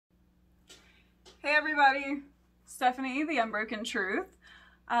Hey everybody, Stephanie, the Unbroken Truth.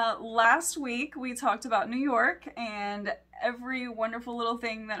 Last week we talked about New York and every wonderful little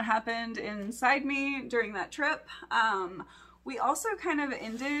thing that happened inside me during that trip. We also kind of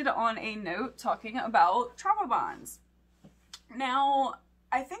ended on a note talking about trauma bonds. Now,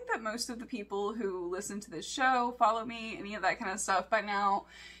 I think that most of the people who listen to this show, follow me, any of that kind of stuff by now,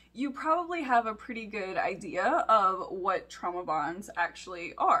 you probably have a pretty good idea of what trauma bonds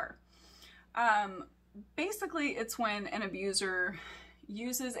actually are. Basically, it's when an abuser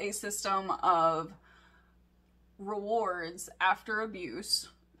uses a system of rewards after abuse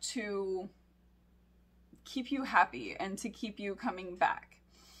to keep you happy and to keep you coming back.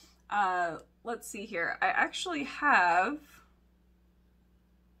 Let's see here. I actually have...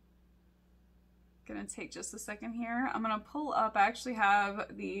 Gonna take just a second here. I'm gonna pull up, I actually have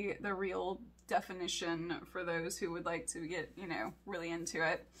the real definition for those who would like to get, really into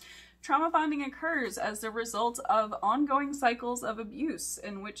it. Trauma bonding occurs as the result of ongoing cycles of abuse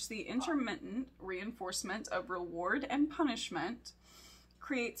in which the intermittent reinforcement of reward and punishment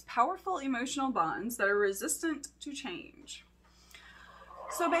creates powerful emotional bonds that are resistant to change.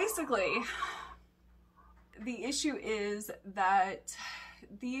 So basically, the issue is that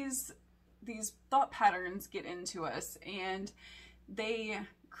these thought patterns get into us and they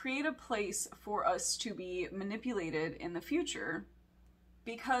create a place for us to be manipulated in the future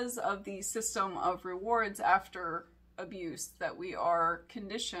because of the system of rewards after abuse that we are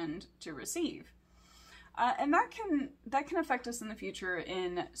conditioned to receive. And that can affect us in the future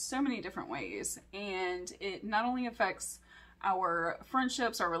in so many different ways. And it not only affects our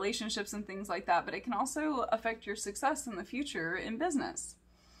friendships, our relationships, and things like that, but it can also affect your success in the future in business.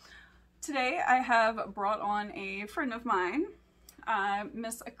 Today, I have brought on a friend of mine,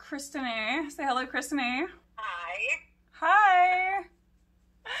 Miss Christine. Say hello, Christine. Hi. Hi.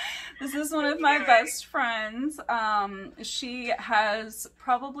 This is one of my best friends. She has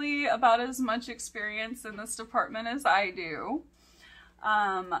probably about as much experience in this department as I do.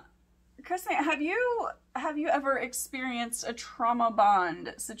 Christine, have you ever experienced a trauma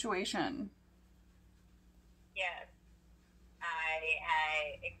bond situation? Yes.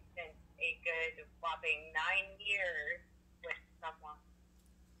 I experienced a good whopping 9 years with someone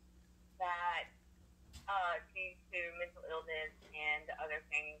that, due to mental illness and other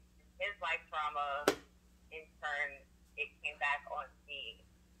things, his life trauma, in turn, it came back on me.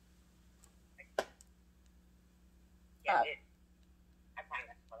 I kind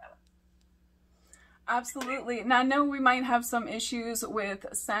of feel that way. Absolutely. Now, I know we might have some issues with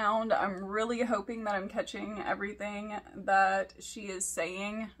sound. I'm really hoping that I'm catching everything that she is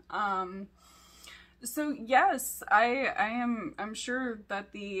saying. So yes, I'm sure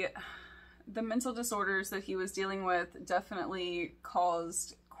that the mental disorders that he was dealing with definitely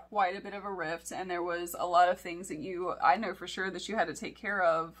caused quite a bit of a rift, and there was a lot of things that I know for sure that you had to take care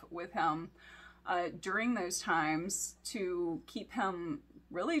of with him during those times to keep him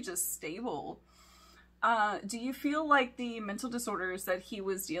really just stable. Do you feel like the mental disorders that he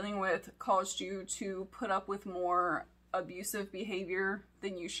was dealing with caused you to put up with more abusive behavior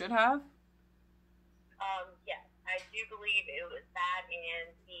than you should have? Yes, I do believe it was that,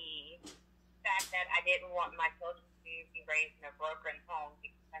 and the fact that I didn't want my children to be raised in a broken home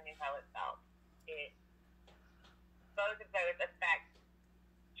because I knew how it felt. Both of those affect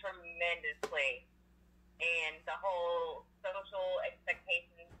tremendously, and the whole social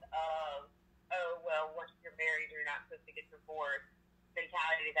expectations of, oh, well, once you're married, you're not supposed to get divorced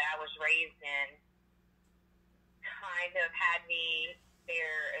mentality that I was raised in kind of had me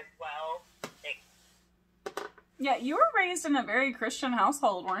there as well. Yeah, you were raised in a very Christian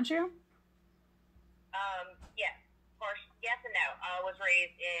household, weren't you? Yes. Of course, yes and no. I was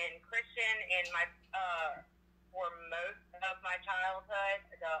raised in Christian in for most of my childhood.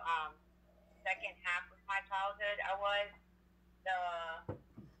 The second half of my childhood, I was. The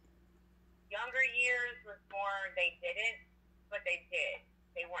younger years was more, they didn't, but they did.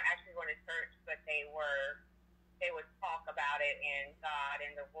 They weren't actually going to church, but they would talk about it and God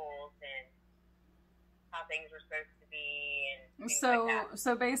and the rules and how things were supposed to be and things like that.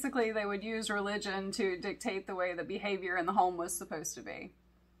 So basically they would use religion to dictate the way the behavior in the home was supposed to be.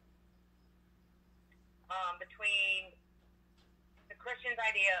 Between the Christian's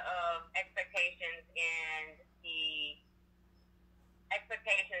idea of expectations and the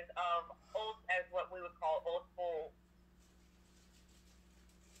expectations of as what we would call old school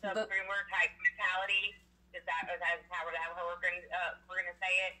subscriber type mentality, is that how we're gonna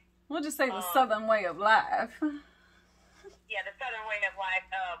say it? We'll just say the Southern way of life. Yeah, the Southern way of life.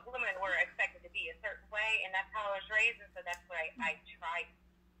 Women were expected to be a certain way, and that's how I was raised, and so that's what I tried.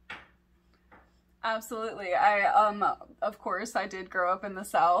 Absolutely. Of course, I did grow up in the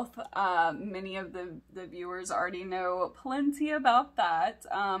South. Many of the viewers already know plenty about that.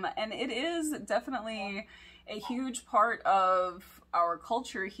 And it is definitely a huge part of our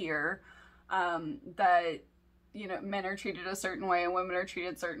culture here, that, you know, men are treated a certain way and women are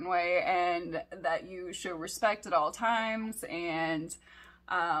treated a certain way, and that you show respect at all times. And,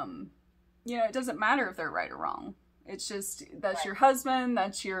 you know, it doesn't matter if they're right or wrong. It's just, that's your husband,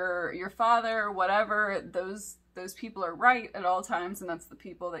 that's your father, whatever. Those people are right at all times, and that's the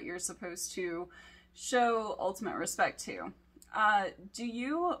people that you're supposed to show ultimate respect to. Do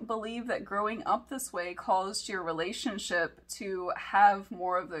you believe that growing up this way caused your relationship to have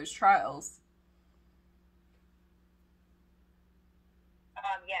more of those trials?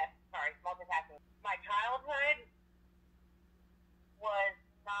 Yes. Sorry, multitasking. My childhood was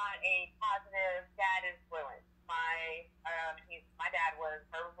not a positive dad influence. My dad was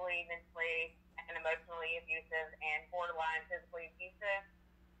verbally, mentally, and emotionally abusive, and borderline physically abusive.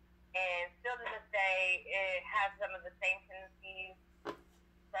 And still to this day, it has some of the same tendencies.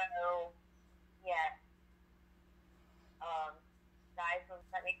 So, yeah. Guys, does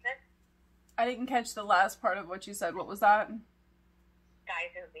that make sense? I didn't catch the last part of what you said. What was that?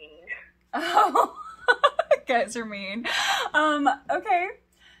 Guys are mean. Oh, guys are mean. Okay.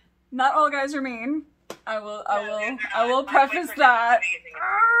 Not all guys are mean. I will preface that.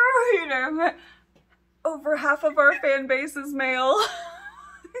 You know, over half of our fan base is male.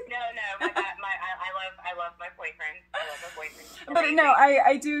 No, I love my boyfriend. I love my boyfriend. But no,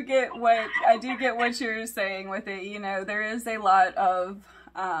 I do get what you're saying with it. You know, there is a lot of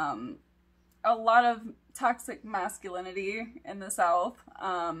toxic masculinity in the South.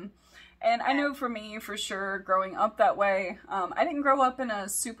 And I know for me, for sure, growing up that way, I didn't grow up in a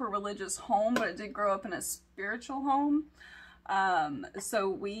super religious home, but I did grow up in a spiritual home. So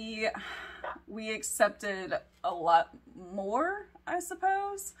we accepted a lot more, I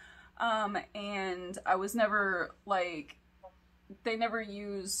suppose. And I was never, like, they never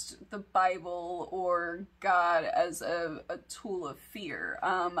used the Bible or God as a tool of fear.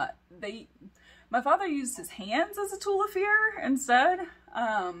 My father used his hands as a tool of fear instead.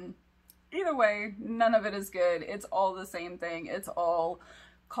 Either way, none of it is good. It's all the same thing. It's all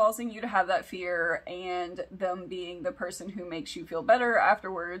causing you to have that fear, and them being the person who makes you feel better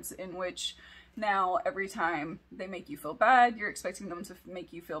afterwards, in which now every time they make you feel bad, you're expecting them to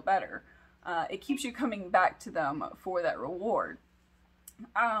make you feel better. It keeps you coming back to them for that reward.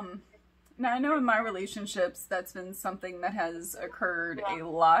 Now, I know in my relationships, that's been something that has occurred a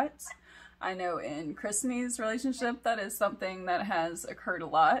lot. I know in Christie's relationship, that is something that has occurred a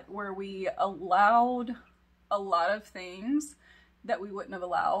lot, where we allowed a lot of things that we wouldn't have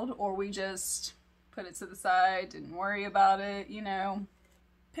allowed, or we just put it to the side, didn't worry about it, you know,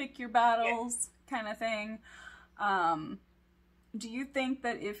 pick your battles kind of thing. Do you think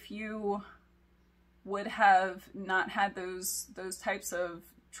that if you would have not had those types of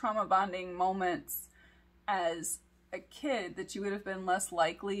trauma bonding moments as a kid, that you would have been less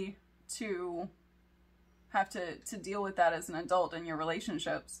likely to have to deal with that as an adult in your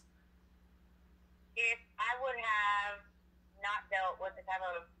relationships? If I would have not dealt with the type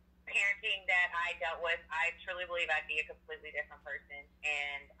of parenting that I dealt with, I truly believe I'd be a completely different person,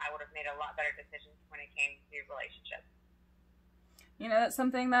 and I would have made a lot better decisions when it came to relationships. You know, that's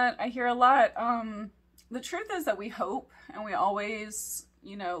something that I hear a lot. The truth is that we hope, and we always,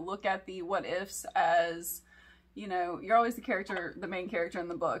 you know, look at the what ifs as, you know, you're always the main character in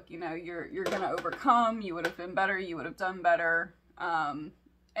the book. You know, you're going to overcome, you would have been better, you would have done better.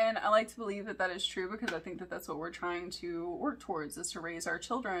 And I like to believe that that is true, because I think that that's what we're trying to work towards, is to raise our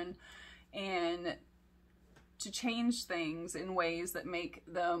children and to change things in ways that make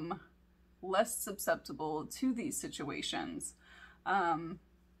them less susceptible to these situations. And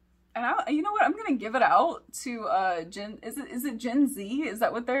you know what? I'm going to give it out to is it Gen Z? Is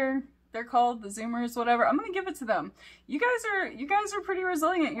that what they're called? The Zoomers, whatever. I'm going to give it to them. You guys are pretty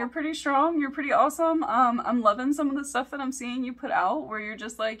resilient. You're pretty strong. You're pretty awesome. I'm loving some of the stuff that I'm seeing you put out, where you're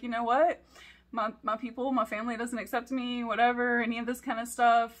just like, you know what? My people, my family doesn't accept me, whatever, any of this kind of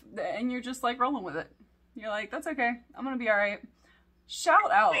stuff. And you're just like rolling with it. You're like, that's okay. I'm going to be all right.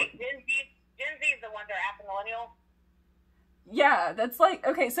 Shout out. Wait, Gen Z is the ones that are after millennial? Yeah, that's like,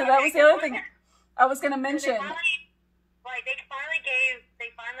 okay, so that was the other thing I was going to mention. They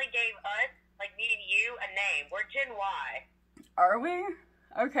finally gave us, like me and you, a name. We're Gen Y. Are we?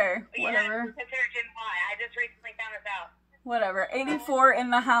 Okay, whatever. Yeah, we're considered Gen Y. I just recently found this out. Whatever. 84 in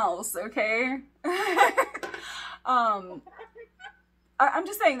the house, okay? I'm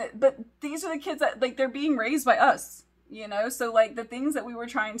just saying that, but these are the kids that, like, they're being raised by us, you know? So, like, the things that we were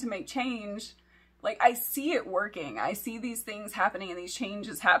trying to make change, like, I see it working. I see these things happening and these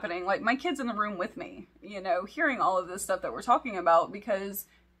changes happening. Like, my kid's in the room with me, you know, hearing all of this stuff that we're talking about, because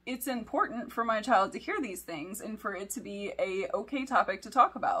it's important for my child to hear these things and for it to be a okay topic to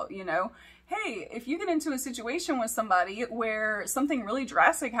talk about, you know. Hey, if you get into a situation with somebody where something really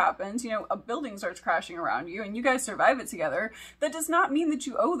drastic happens, you know, a building starts crashing around you and you guys survive it together, that does not mean that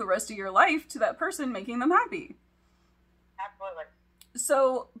you owe the rest of your life to that person making them happy. Absolutely.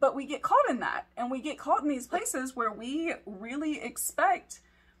 So, but we get caught in that, and we get caught in these places where we really expect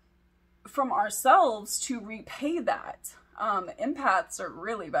from ourselves to repay that. Empaths are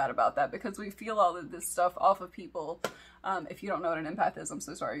really bad about that because we feel all of this stuff off of people. If you don't know what an empath is, I'm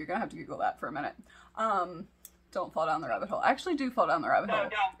so sorry. You're gonna have to Google that for a minute. Don't fall down the rabbit hole. I actually do fall down the rabbit hole.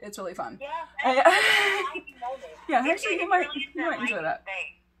 Don't. It's really fun. Yeah, yeah, actually you might enjoy that.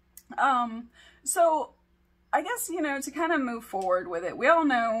 So I guess, you know, to kind of move forward with it, we all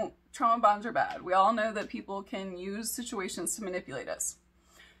know trauma bonds are bad. We all know that people can use situations to manipulate us.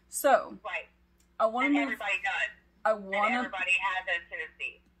 So, right. I want to move. Everybody does. Everybody has those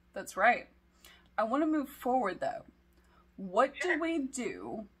tendencies. That's right. I want to move forward though. What do we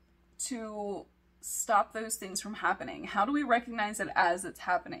do to stop those things from happening? How do we recognize it as it's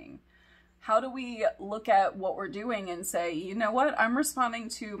happening? How do we look at what we're doing and say, you know what, I'm responding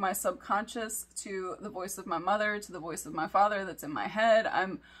to my subconscious, to the voice of my mother, to the voice of my father that's in my head.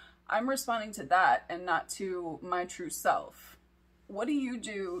 I'm responding to that and not to my true self. What do you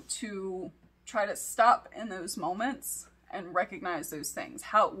do to try to stop in those moments and recognize those things?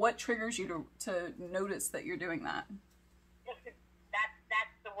 What triggers you to notice that you're doing that?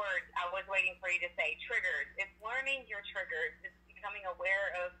 That's the word I was waiting for you to say, triggers. It's learning your triggers. It's becoming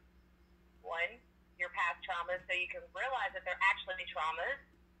aware of, one, your past traumas so you can realize that they're actually traumas.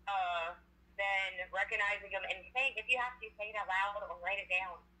 Then recognizing them and saying, if you have to, say it out loud or write it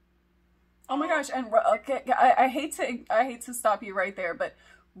down. Oh my gosh, and okay, I hate to stop you right there, but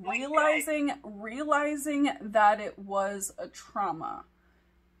realizing that it was a trauma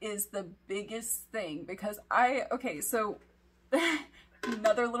is the biggest thing, because so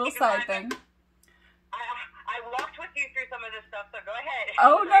another little side thing. I walked with you through some of this stuff, so go ahead.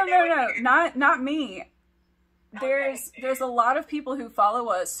 Oh no, not me. There's a lot of people who follow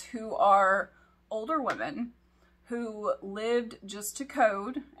us who are older women who lived just to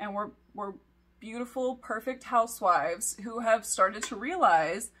code and were beautiful, perfect housewives who have started to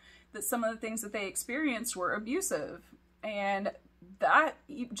realize that some of the things that they experienced were abusive. And that,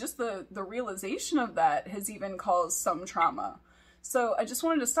 just the realization of that has even caused some trauma. So I just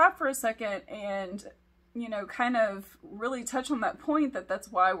wanted to stop for a second and, you know, kind of really touch on that point,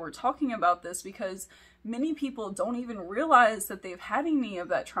 that's why we're talking about this, because many people don't even realize that they've had any of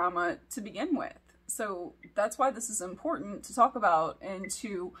that trauma to begin with. So that's why this is important to talk about and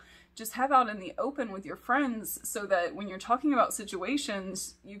to just have out in the open with your friends, so that when you're talking about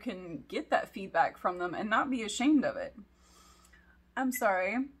situations, you can get that feedback from them and not be ashamed of it. I'm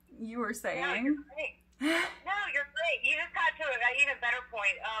sorry, you were saying. No, you're great. No, you're great. You just got to an even better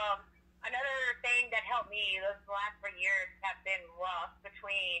point. Another thing that helped me those last 3 years have been rough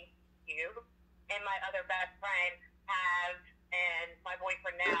between you and my other best friend and my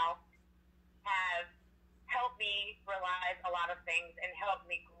boyfriend now have helped me realize a lot of things and helped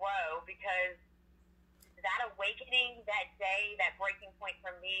me grow, because that awakening that day, that breaking point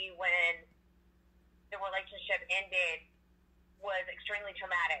for me when the relationship ended, was extremely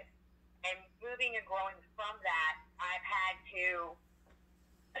traumatic. And moving and growing from that, I've had to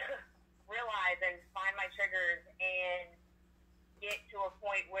realize and find my triggers and get to a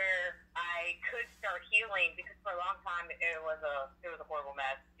point where I could start healing, because for a long time it was a horrible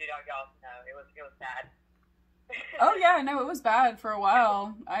mess. Dude, y'all know it was sad. Oh yeah, I know it was bad for a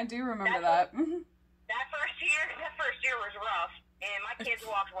while. I do remember that. That first year was rough, and my kids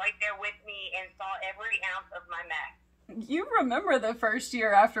walked right there with me and saw every ounce of my mess. You remember the first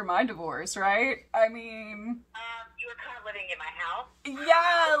year after my divorce, right? I mean, you were kind of living in my house.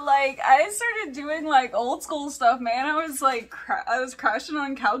 Yeah, like I started doing like old school stuff, man. I was like, I was crashing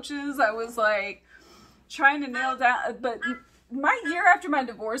on couches. I was like trying to nail down, but my year after my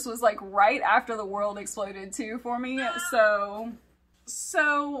divorce was like right after the world exploded too for me. So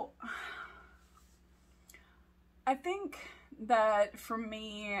I think that for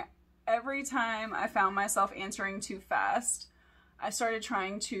me, every time I found myself answering too fast, I started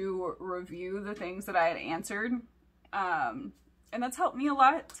trying to review the things that I had answered. And that's helped me a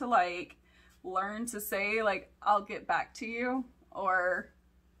lot to like learn to say like, I'll get back to you, or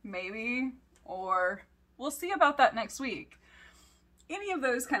maybe, or we'll see about that next week. any of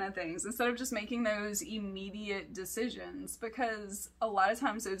those kind of things, instead of just making those immediate decisions, because a lot of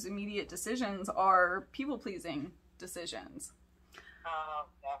times those immediate decisions are people-pleasing decisions.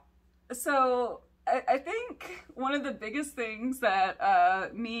 Yeah. So I think one of the biggest things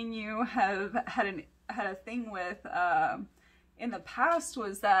that me and you have had a thing with in the past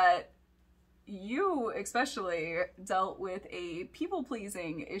was that you especially dealt with a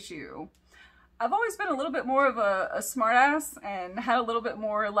people-pleasing issue. I've always been a little bit more of a smartass and had a little bit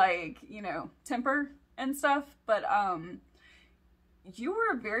more, like, you know, temper and stuff, but you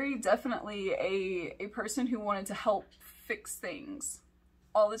were very definitely a person who wanted to help fix things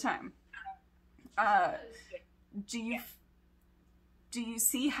all the time. Do you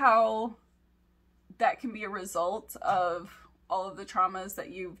see how that can be a result of all of the traumas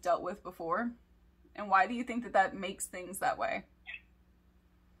that you've dealt with before? And why do you think that that makes things that way?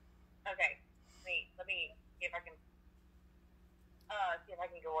 Okay, let me see if I can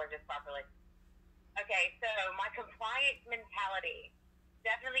go over this properly. Okay, so my compliance mentality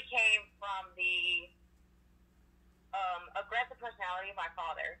definitely came from the aggressive personality of my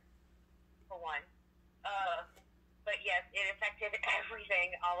father, for one. But yes, it affected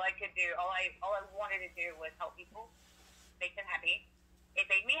everything. All I wanted to do was help people, make them happy. It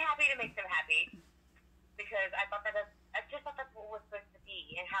made me happy to make them happy, because I just thought that's what it was supposed to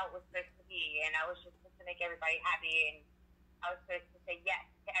be and how it was supposed to be, and I was just supposed to make everybody happy, and I was supposed to say yes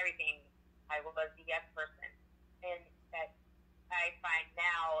to everything. I was the yes person, and that I find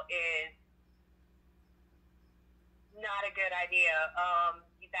now is not a good idea.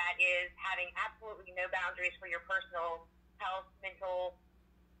 That is having absolutely no boundaries for your personal health, mental,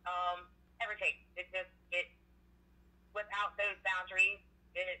 everything. Without those boundaries,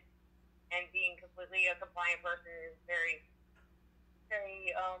 and being completely a compliant person is very,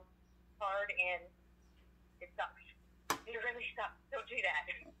 very hard, and it sucks. It really sucks. Don't do that.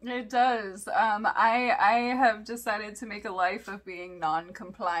 It does. I have decided to make a life of being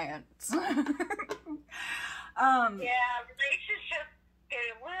non-compliant. Yeah, relationships get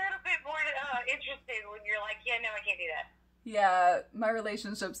a little bit more interesting when you're like, yeah, no, I can't do that. Yeah, my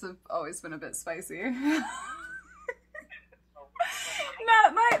relationships have always been a bit spicy.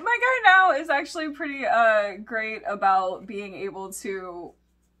 No, my guy now is actually pretty great about being able to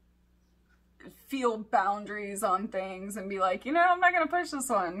feel boundaries on things and be like, you know, I'm not gonna push this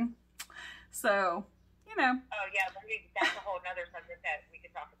one. So, you know. Oh yeah, that's a whole other subject that we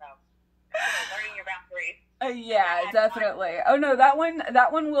could talk about. Learning your boundaries. Yeah, definitely. Oh no, that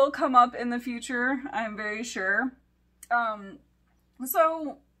one will come up in the future, I'm very sure.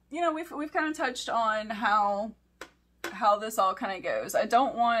 So, you know, we've kind of touched on how this all kind of goes. I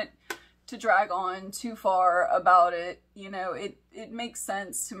don't want to drag on too far about it. You know, it makes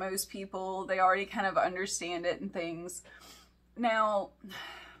sense to most people. They already kind of understand it and things. Now,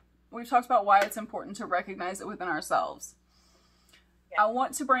 we've talked about why it's important to recognize it within ourselves. Yeah. I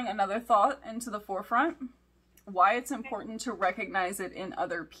want to bring another thought into the forefront. Why it's important to recognize it in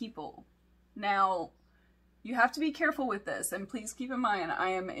other people. Now, you have to be careful with this, and please keep in mind, I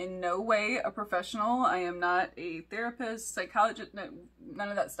am in no way a professional. I am not a therapist, psychologist, no, none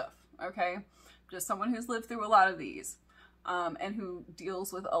of that stuff, okay? Just someone who's lived through a lot of these, and who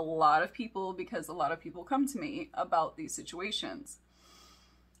deals with a lot of people, because a lot of people come to me about these situations.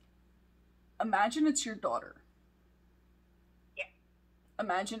 Imagine it's your daughter. Yeah.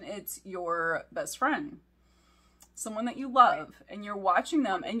 Imagine it's your best friend. Someone that you love, and you're watching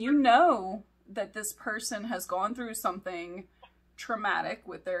them, and you know that this person has gone through something traumatic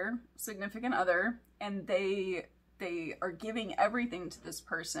with their significant other, and they are giving everything to this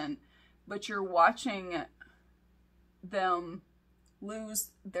person, but you're watching them lose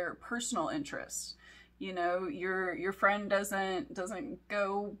their personal interest. You know, your friend doesn't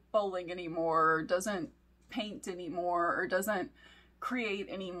go bowling anymore, or doesn't paint anymore, or doesn't create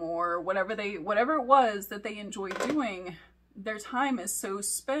anymore, whatever it was that they enjoyed doing. Their time is so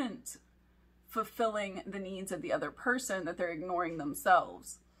spent fulfilling the needs of the other person that they're ignoring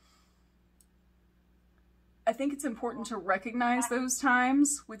themselves. I think it's important to recognize those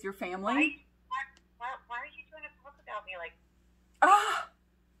times with your family. Why are you trying to talk about me like? I'm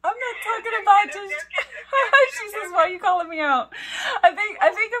not talking about just. She says, "Why are you calling me out?" I think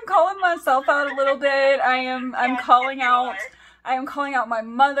I'm calling myself out a little bit. I'm calling out. I am calling out my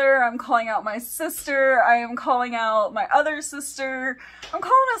mother, I'm calling out my sister, I am calling out my other sister. I'm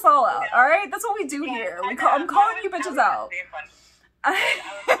calling us all out, alright? That's what we do here. I'm calling you bitches out.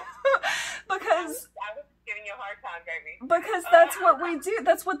 Because I was giving you a hard time, baby. Because that's what we do.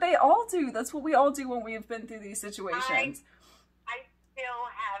 That's what they all do. That's what we all do when we've been through these situations. I still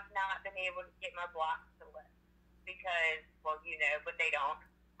have not been able to get my blocks to lift. because, well, you know, but they don't.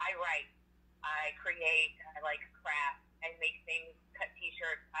 I write, I create, I like craft, I make things, cut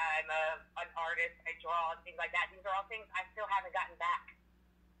t-shirts, I'm an artist, I draw, things like that. These are all things I still haven't gotten back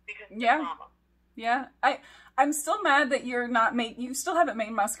because of the trauma. Yeah, I'm still mad that you still haven't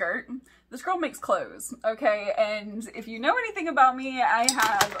made my skirt. This girl makes clothes, okay? And if you know anything about me, I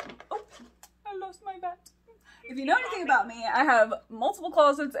lost my bat. If you know anything about me, I have multiple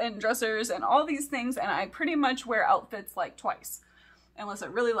closets and dressers and all these things, and I pretty much wear outfits like twice, unless I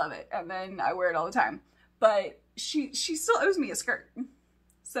really love it, and then I wear it all the time. But she still owes me a skirt,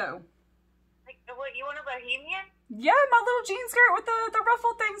 so. Like, what, you want a bohemian? Yeah, my little jean skirt with the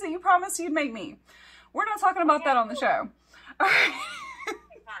ruffled things that you promised you'd make me. We're not talking about that on the show. All right.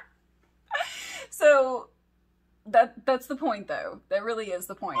 So that's the point, though. That really is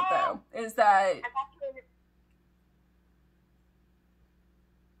the point, though. Is that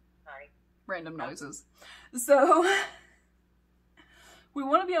random noises. So we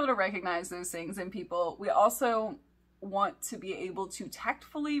want to be able to recognize those things in people. We also want to be able to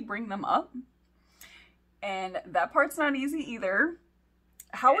tactfully bring them up. And that part's not easy either.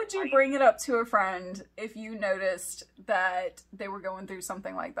 How would you bring it up to a friend if you noticed that they were going through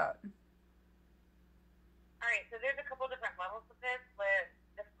something like that? All right, so there's a couple different levels of this. With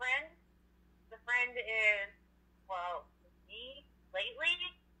the friend is, well, me, lately,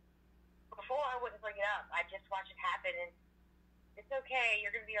 before I wouldn't bring it up. I just watch it happen, and it's okay,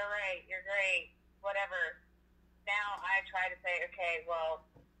 you're going to be all right, you're great, whatever. Now I try to say, okay, well,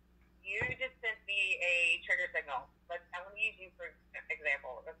 you just sent me a trigger signal. I'm going to use you for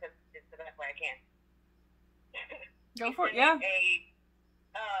example, because it's the best way I can. Go for it, yeah.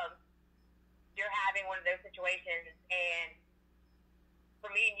 You're having one of those situations, and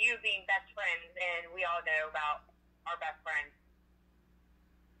for me and you being best friends, and we all know about our best friends,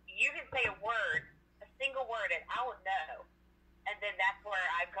 you can say a word, a single word, and I would know. And then that's where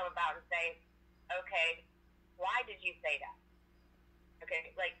I come about and say, okay, why did you say that?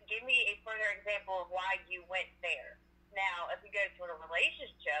 Okay, like, give me a further example of why you went there. Now, if we go to a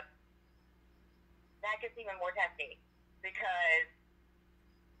relationship, that gets even more testy, because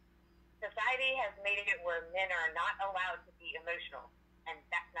society has made it where men are not allowed to be emotional, and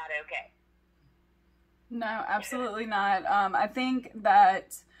that's not okay. No, absolutely not. I think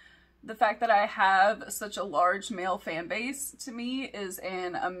that the fact that I have such a large male fan base, to me, is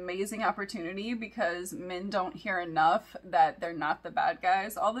an amazing opportunity, because men don't hear enough that they're not the bad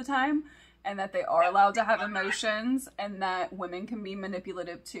guys all the time, and that they are allowed to have emotions, and that women can be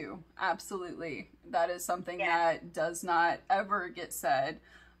manipulative too. Absolutely. That is something that does not ever get said.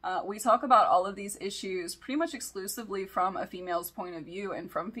 We talk about all of these issues pretty much exclusively from a female's point of view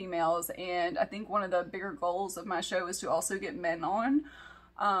and from females, and I think one of the bigger goals of my show is to also get men on.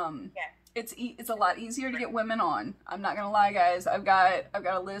 It's a lot easier to get women on. I'm not gonna lie, guys. I've got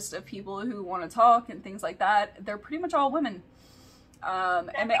a list of people who want to talk and things like that. They're pretty much all women,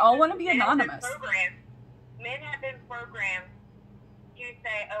 and they all want to be anonymous. Men have been programmed to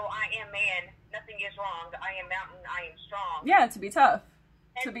say, "Oh, I am man. Nothing is wrong. I am mountain. I am strong." Yeah, to be tough.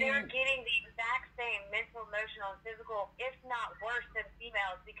 And they're getting the exact same mental, emotional, and physical, if not worse, than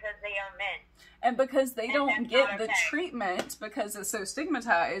females, because they are men. And because they don't get the treatment, because it's so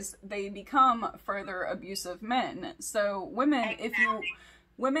stigmatized, they become further abusive men. So women, if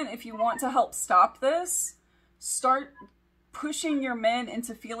you want to help stop this, start pushing your men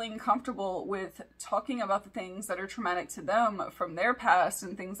into feeling comfortable with talking about the things that are traumatic to them from their past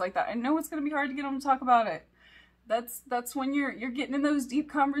and things like that. I know it's going to be hard to get them to talk about it. That's when you're getting in those deep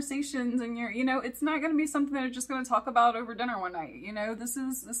conversations, and it's not going to be something that you're just going to talk about over dinner one night. This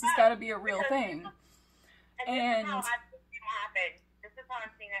has got to be a real thing. And this is how I've seen it happen. This is how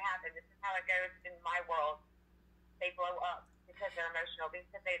I've seen it happen. This is how it goes in my world. They blow up because they're emotional,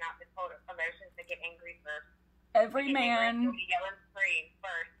 because they've not been told emotions. They get angry first. Every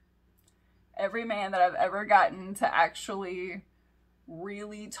man that I've ever gotten to actually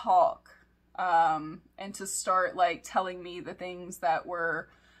really talk, and to start like telling me the things that were,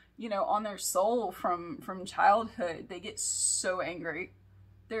 on their soul from childhood, they get so angry.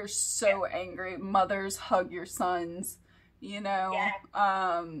 They're so angry. Mothers, hug your sons,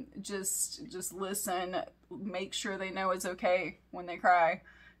 just listen, make sure they know it's okay when they cry.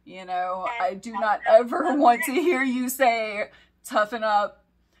 I do not ever want to hear you say, toughen up,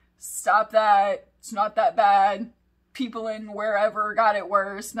 stop that, it's not that bad, people in wherever got it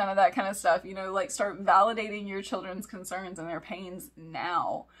worse, none of that kind of stuff. Start validating your children's concerns and their pains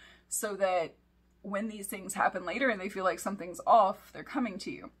now, so that when these things happen later and they feel like something's off, they're coming to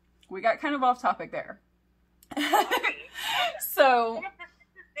you. We got kind of off topic there. So it's a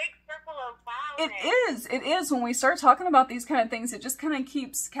big circle of wow, It is. When we start talking about these kind of things, it just kind of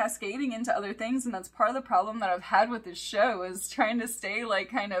keeps cascading into other things, and that's part of the problem that I've had with this show, is trying to stay, like,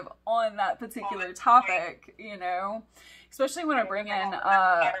 kind of on that particular topic, you know? Especially when I bring in,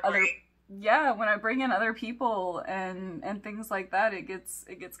 when I bring in other people and things like that, it gets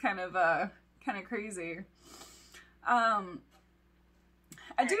kind of crazy. I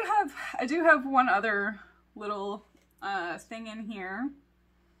do have one other little thing in here.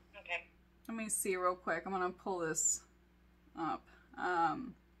 Okay. Let me see real quick. I'm gonna pull this up.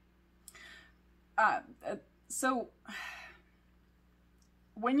 So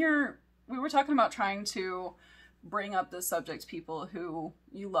when we were talking about trying to bring up the subject, people who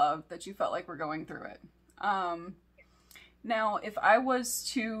you love, that you felt like were going through it. Now, if I was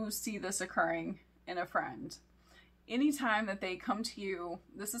to see this occurring in a friend, anytime that they come to you,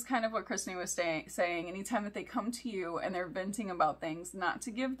 this is kind of what Christine was saying, anytime that they come to you and they're venting about things, not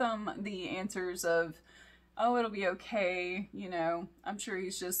to give them the answers of, oh, it'll be okay, you know, I'm sure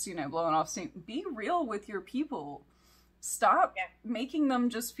he's just, you know, blowing off steam. Be real with your people. Stop making them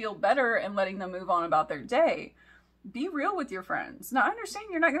just feel better and letting them move on about their day. Be real with your friends. Now, I understand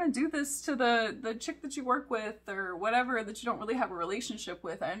you're not going to do this to the chick that you work with or whatever that you don't really have a relationship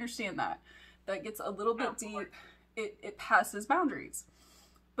with. I understand that. That gets a little bit deep. It passes boundaries.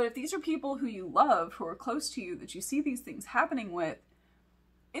 But if these are people who you love, who are close to you, that you see these things happening with,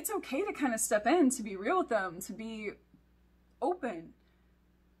 it's okay to kind of step in, to be real with them, to be open.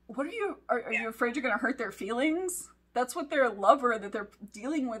 What are you afraid you're going to hurt their feelings? That's what their lover that they're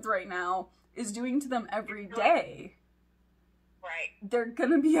dealing with right now is doing to them every day. Right. They're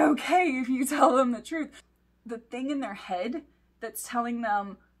going to be okay if you tell them the truth. The thing in their head that's telling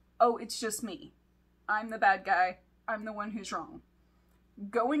them, oh, it's just me. I'm the bad guy. I'm the one who's wrong.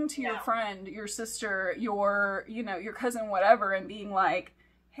 Going to your friend, your sister, your cousin, whatever, and being like,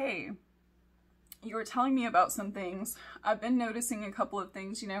 hey, you were telling me about some things. I've been noticing a couple of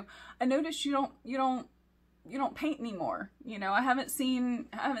things, you know. I noticed you don't paint anymore. You know, I haven't seen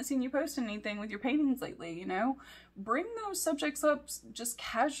you post anything with your paintings lately, you know. Bring those subjects up just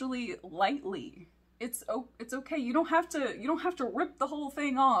casually, lightly. It's okay. You don't have to rip the whole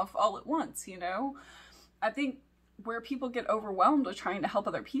thing off all at once, you know. I think where people get overwhelmed with trying to help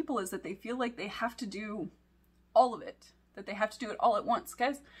other people is that they feel like they have to do all of it, that they have to do it all at once.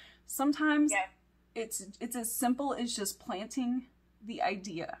 Guys, sometimes it's as simple as just planting the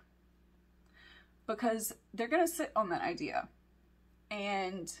idea, because they're going to sit on that idea.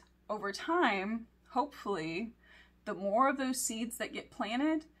 And over time, hopefully, the more of those seeds that get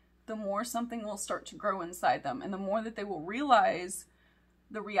planted, the more something will start to grow inside them, and the more that they will realize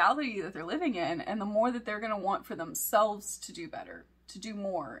the reality that they're living in, and the more that they're going to want for themselves to do better, to do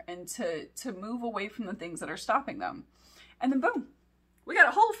more, and to move away from the things that are stopping them. And then boom, we got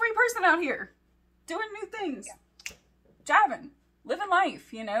a whole free person out here doing new things, jiving, living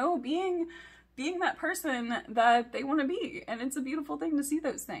life, you know, being that person that they want to be. And it's a beautiful thing to see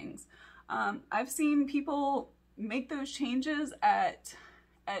those things. I've seen people make those changes at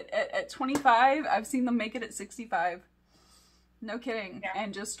 25. I've seen them make it at 65. No kidding.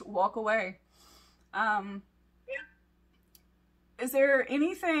 And just walk away. Is there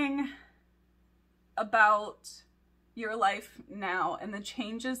anything about your life now and the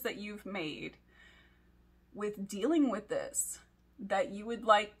changes that you've made with dealing with this that you would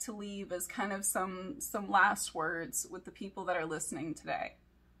like to leave as kind of some last words with the people that are listening today?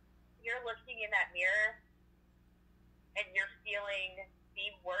 You're looking in that mirror and you're feeling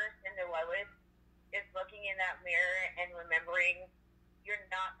the worst and the lowest, is looking in that mirror and remembering you're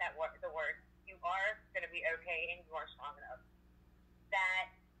not the worst. You are going to be okay and you are strong enough.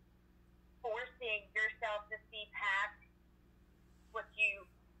 That forcing yourself to see past what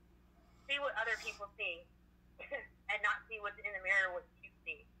other people see and not see what's in the mirror, what you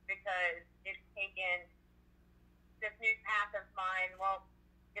see, because it's taken this new path of mine. Well,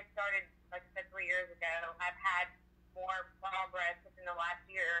 it started, like I said, 3 years ago. I've had more progress within the last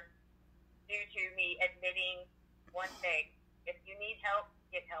year due to me admitting one thing: if you need help,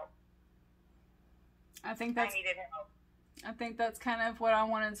 get help. I needed help. I think that's kind of what I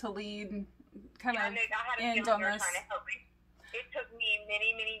wanted to lead, end on this. Trying to help me. It took me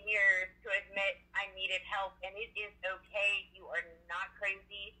many, many years to admit I needed help, and it is okay. You are not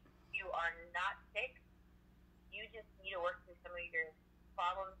crazy. You are not sick. You just need to work through some of your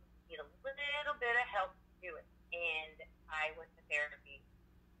problems. You need a little bit of help to do it. And I went to therapy,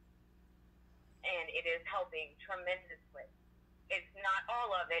 and it is helping tremendously. It's not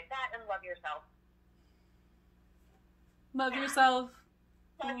all of it. That and love yourself. Love yourself.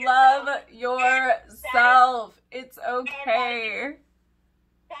 Love yourself. It's okay.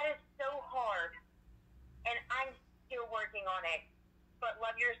 That is so hard. and I'm still working on it. But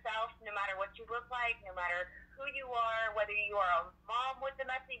love yourself no matter what you look like, no matter who you are, whether you are a mom with the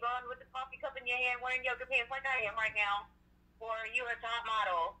messy bun with the coffee cup in your hand wearing yoga pants like I am right now, or you're a top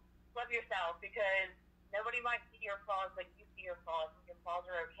model. Love yourself, because nobody might see your flaws, but you see your flaws, and your flaws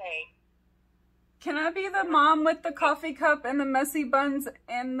are okay. Can I be the mom with the coffee cup and the messy buns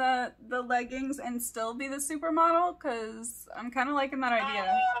and the leggings and still be the supermodel? Because I'm kind of liking that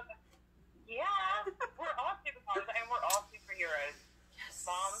idea. Yeah, we're all supermodels and we're all superheroes. Yes.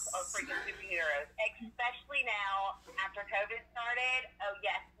 Moms are freaking superheroes, especially now after COVID started. Oh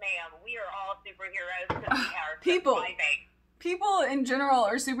yes, ma'am, we are all superheroes because we are surviving. People in general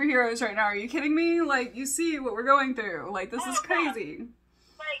are superheroes right now. Are you kidding me? Like, you see what we're going through. Like, this is crazy.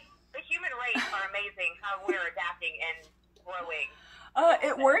 Like, the human race are amazing how we're adapting and growing.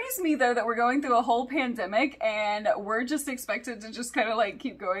 It worries me, though, that we're going through a whole pandemic and we're just expected to just kind of, like,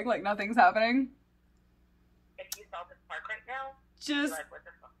 keep going like nothing's happening. If you saw this park right now,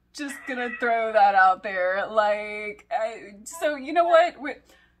 just gonna throw that out there. Like, so, you know what?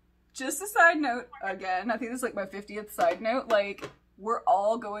 Just a side note, again, I think this is like my 50th side note, like, we're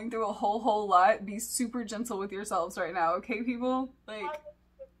all going through a whole lot. Be super gentle with yourselves right now, okay, people? Like,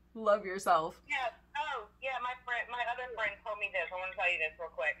 love yourself. Yeah, my other friend told me this. I want to tell you this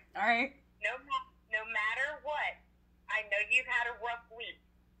real quick. Alright. No matter what, I know you've had a rough week.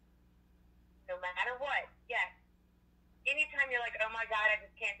 No matter what, yes. Anytime you're like, oh my God, I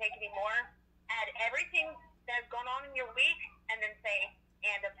just can't take anymore, add everything that's gone on in your week, and then say,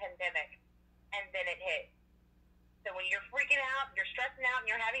 and a pandemic, and then it hit. So when you're freaking out, you're stressing out, and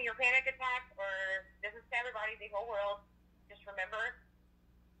you're having your panic attacks, or this is to everybody, the whole world, just remember,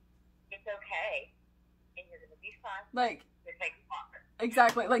 it's okay, and you're gonna be fine. Like, it takes a walk.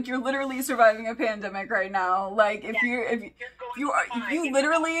 Exactly, like, you're literally surviving a pandemic right now. Like, if you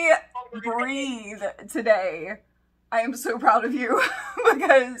literally breathe today, I am so proud of you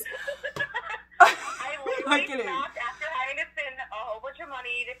because I literally stopped after having to spend a whole bunch of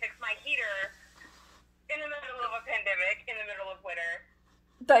money to fix my heater in the middle of a pandemic, in the middle of winter.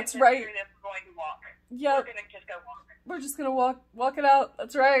 That's right. We're just going to walk. Yep. We're gonna just go walk. We're just gonna walk it out.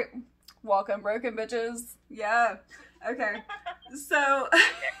 That's right. Walk unbroken, bitches. Yeah. Okay. So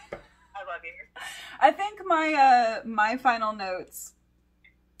I love you. I think my final notes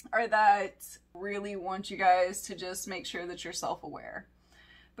are that really want you guys to just make sure that you're self-aware,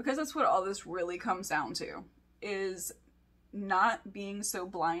 because that's what all this really comes down to, is not being so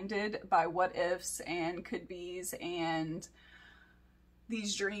blinded by what ifs and could be's and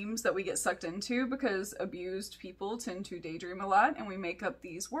these dreams that we get sucked into, because abused people tend to daydream a lot and we make up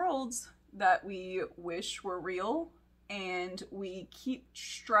these worlds that we wish were real, and we keep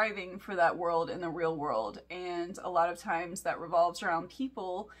striving for that world in the real world, and a lot of times that revolves around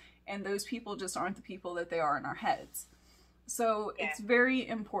people, and those people just aren't the people that they are in our heads. So it's very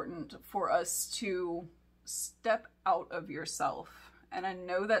important for us to step out of yourself. And I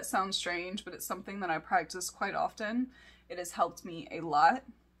know that sounds strange, but it's something that I practice quite often. It has helped me a lot,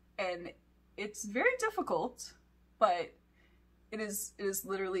 and it's very difficult, but it is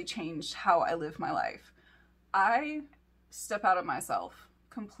literally changed how I live my life. I step out of myself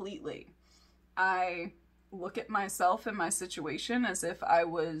completely. I look at myself and my situation as if I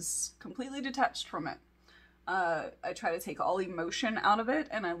was completely detached from it. I try to take all emotion out of it,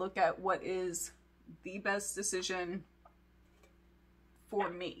 and I look at what is the best decision for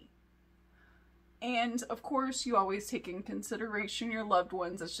me. And of course, you always take in consideration your loved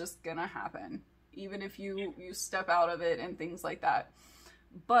ones. It's just gonna happen, even if you step out of it and things like that.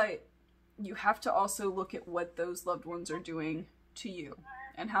 But you have to also look at what those loved ones are doing to you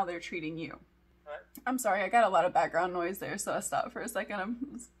and how they're treating you. I'm sorry, I got a lot of background noise there, so I stopped for a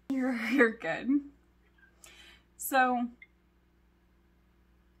second. You're good. So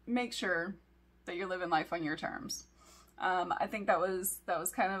make sure that you're living life on your terms. I think that was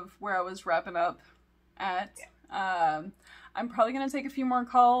kind of where I was wrapping up at. I'm probably going to take a few more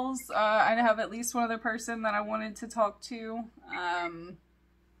calls. I have at least one other person that I wanted to talk to.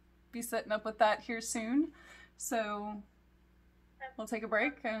 Be setting up with that here soon. So we'll take a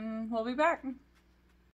break and we'll be back.